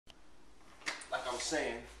was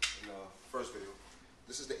saying in the first video,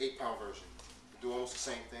 this is the 8-pound version. You do almost the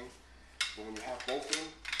same thing, but when you have both of them,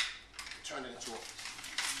 you turn it into a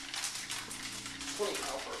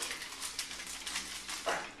 20-pound version.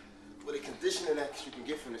 But the conditioning that you can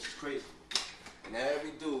get from this is crazy. And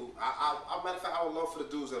every dude, matter of fact, I would love for the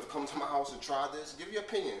dudes that have come to my house and tried this, give your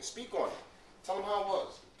opinion, speak on it. Tell them how it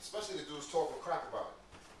was. Especially the dudes talking crap about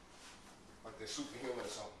it. Like they're superhuman or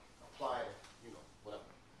something. Apply it, you know, whatever.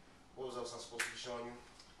 What was else I supposed to be showing you?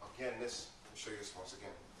 Again, let me show you this once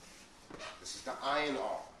again. This is the iron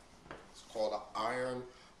arm. It's called the iron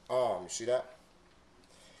arm. You see that?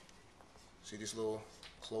 See these little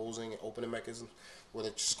closing and opening mechanisms? Well,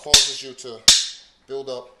 it just causes you to build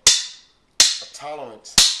up a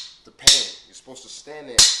tolerance to pain. You're supposed to stand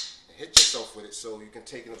there and hit yourself with it so you can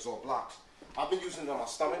take and absorb blocks. I've been using it on my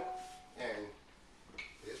stomach, and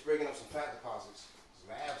it's breaking up some fat deposits. So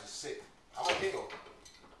my abs are sick. I'm a giggle.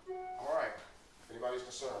 I'm alright. If anybody's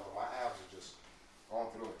concerned, but my abs are just going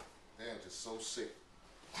through it. They are just so sick.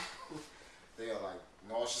 They are like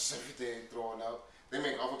nauseous every day, throwing up. They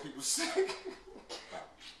make other people sick.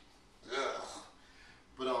 Ugh.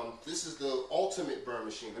 But this is the ultimate burn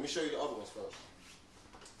machine. Let me show you the other ones first.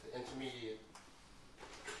 The intermediate.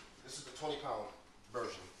 This is the 20-pound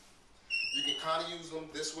version. You can kind of use them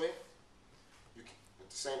this way. You can, with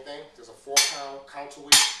the same thing. There's a 4-pound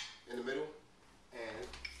counterweight in the middle, and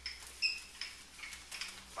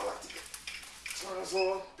I like to get turns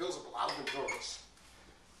on. Builds up a lot of endurance,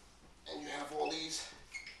 and you have all these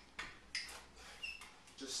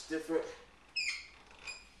just different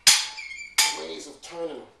ways of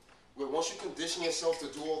turning them. Where once you condition yourself to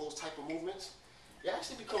do all those type of movements, you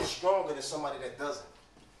actually become stronger than somebody that doesn't.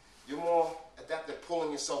 You're more adept at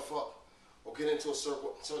pulling yourself up or get into a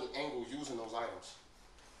certain angle using those items.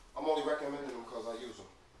 I'm only recommending them because I use them.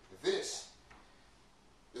 This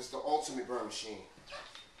is the ultimate burn machine.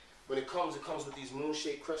 When it comes with these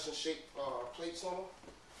moon-shaped, crescent-shaped plates on them.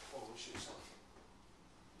 Oh, let me show you something.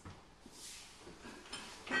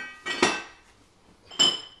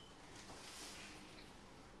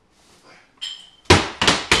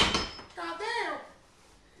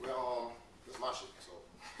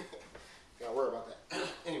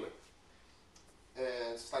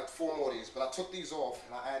 Four more of these, but I took these off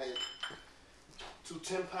and I added 2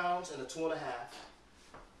 10-pounds and a 2.5,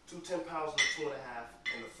 2 10-pounds and a 2.5,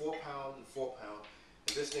 and a 4-pound and 4-pound.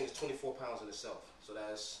 And this thing is 24 pounds in itself. So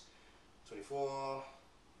that's 24,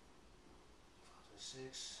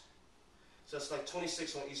 26. So that's like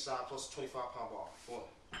 26 on each side plus a 25-pound bar. Boom.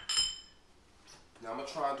 Now I'm gonna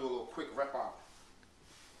try and do a little quick rep out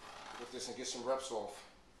with this and get some reps off.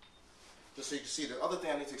 Just so you can see. The other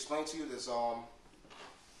thing I need to explain to you is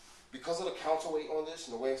because of the counterweight on this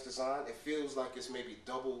and the way it's designed, it feels like it's maybe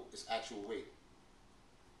double its actual weight.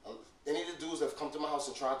 Any of the dudes that have come to my house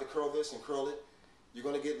and tried to curl this and curl it, you're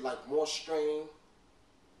going to get like more strain,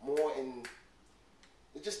 more, and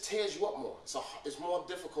it just tears you up more. It's more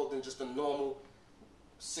difficult than just a normal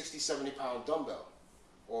 60, 70-pound dumbbell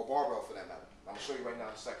or a barbell for that matter. I'm going to show you right now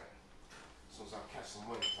in a second. As soon as I catch some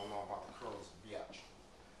wind, I know about the curls and biatch.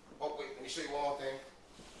 Oh wait, let me show you one more thing.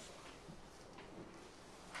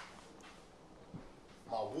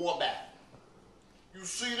 My war bat. You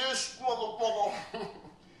see this, motherfucker?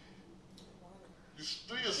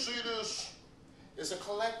 you see this? It's a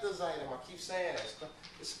collector's item. I keep saying that.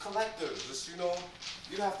 It's collectors. It's, you know,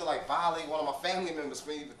 you don't have to like violate one of my family members for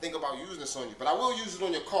me to think about using this on you. But I will use it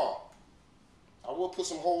on your car. I will put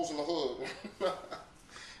some holes in the hood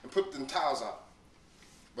and put the tires out.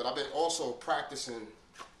 But I've been also practicing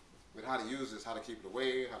with how to use this, how to keep it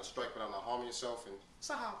away, how to strike without not harming yourself, and it's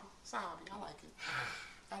a hobby. It's a hobby. I like it.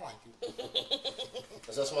 I like it.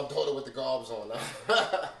 That's my daughter with the garbs on now.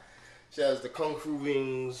 She has the kung fu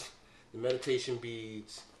rings, the meditation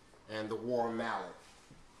beads, and the war mallet.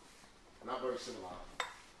 Not very civilized.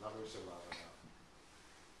 Not very civilized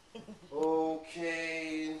right now.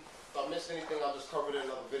 Okay. If I missed anything, I'll just cover it in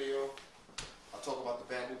another video. I'll talk about the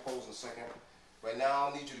bamboo pose in a second. Right now,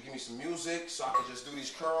 I need you to give me some music so I can just do these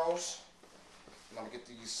curls. And I'm going to get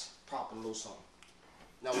these popping a little something.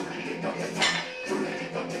 Now,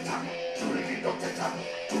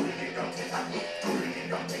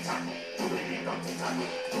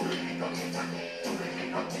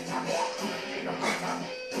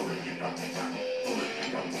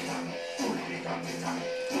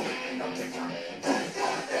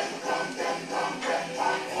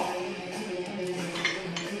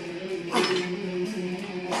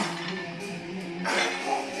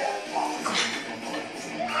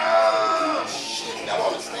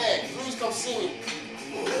 come see me.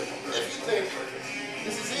 If you think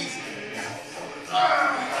this is easy,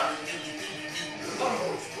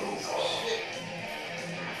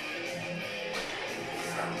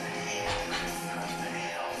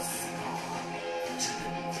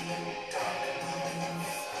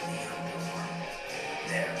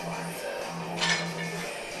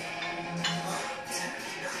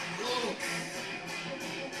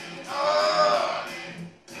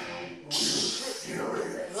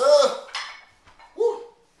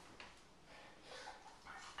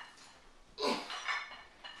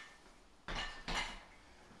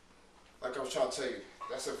 Like I was trying to tell you,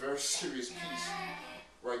 that's a very serious piece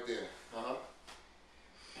right there.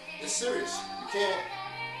 It's serious. You can't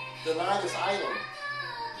deny this item.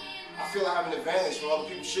 I feel I have an advantage from other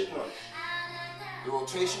people shitting on it. The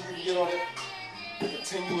rotation you can get on it, the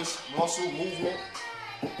continuous muscle movement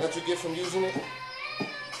that you get from using it.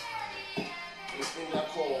 This thing that I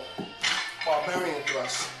call barbarian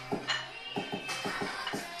thrust.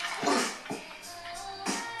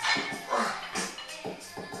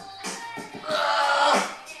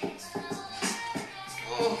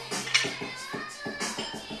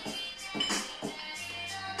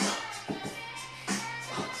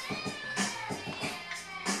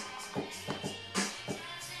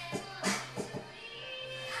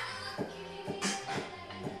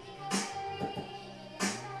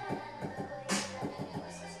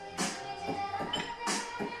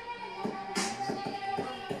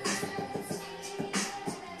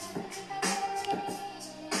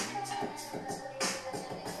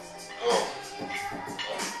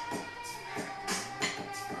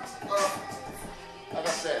 Like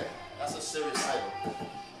I said, that's a serious item.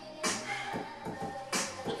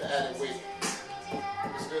 With the added weight.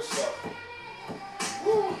 It's good stuff.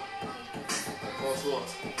 Woo! That goes on.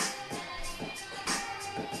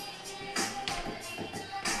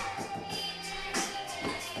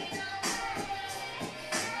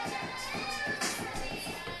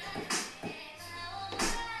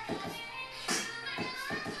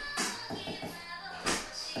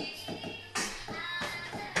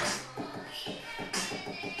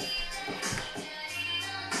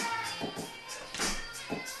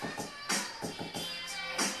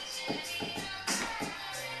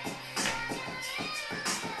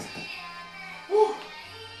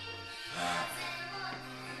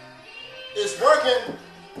 It's working.